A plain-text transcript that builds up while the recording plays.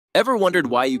Ever wondered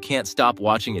why you can't stop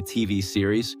watching a TV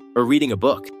series or reading a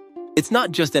book? It's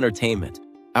not just entertainment.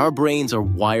 Our brains are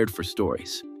wired for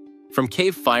stories. From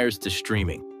cave fires to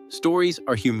streaming, stories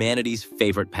are humanity's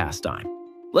favorite pastime.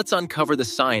 Let's uncover the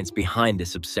science behind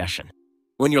this obsession.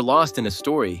 When you're lost in a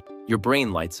story, your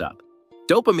brain lights up.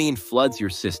 Dopamine floods your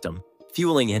system,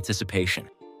 fueling anticipation.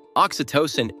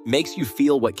 Oxytocin makes you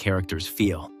feel what characters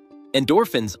feel.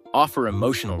 Endorphins offer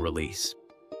emotional release.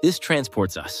 This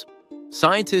transports us.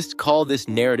 Scientists call this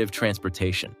narrative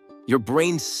transportation. Your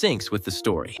brain syncs with the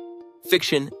story.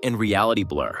 Fiction and reality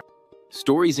blur.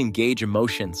 Stories engage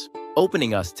emotions,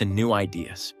 opening us to new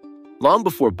ideas. Long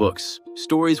before books,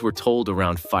 stories were told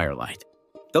around firelight.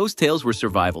 Those tales were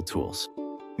survival tools.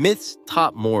 Myths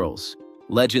taught morals.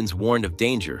 Legends warned of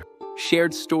danger.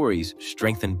 Shared stories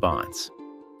strengthened bonds.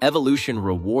 Evolution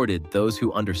rewarded those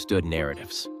who understood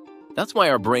narratives. That's why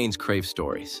our brains crave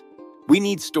stories. We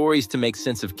need stories to make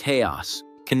sense of chaos,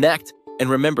 connect, and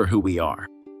remember who we are.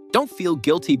 Don't feel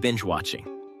guilty binge watching.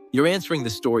 You're answering the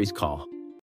story's call.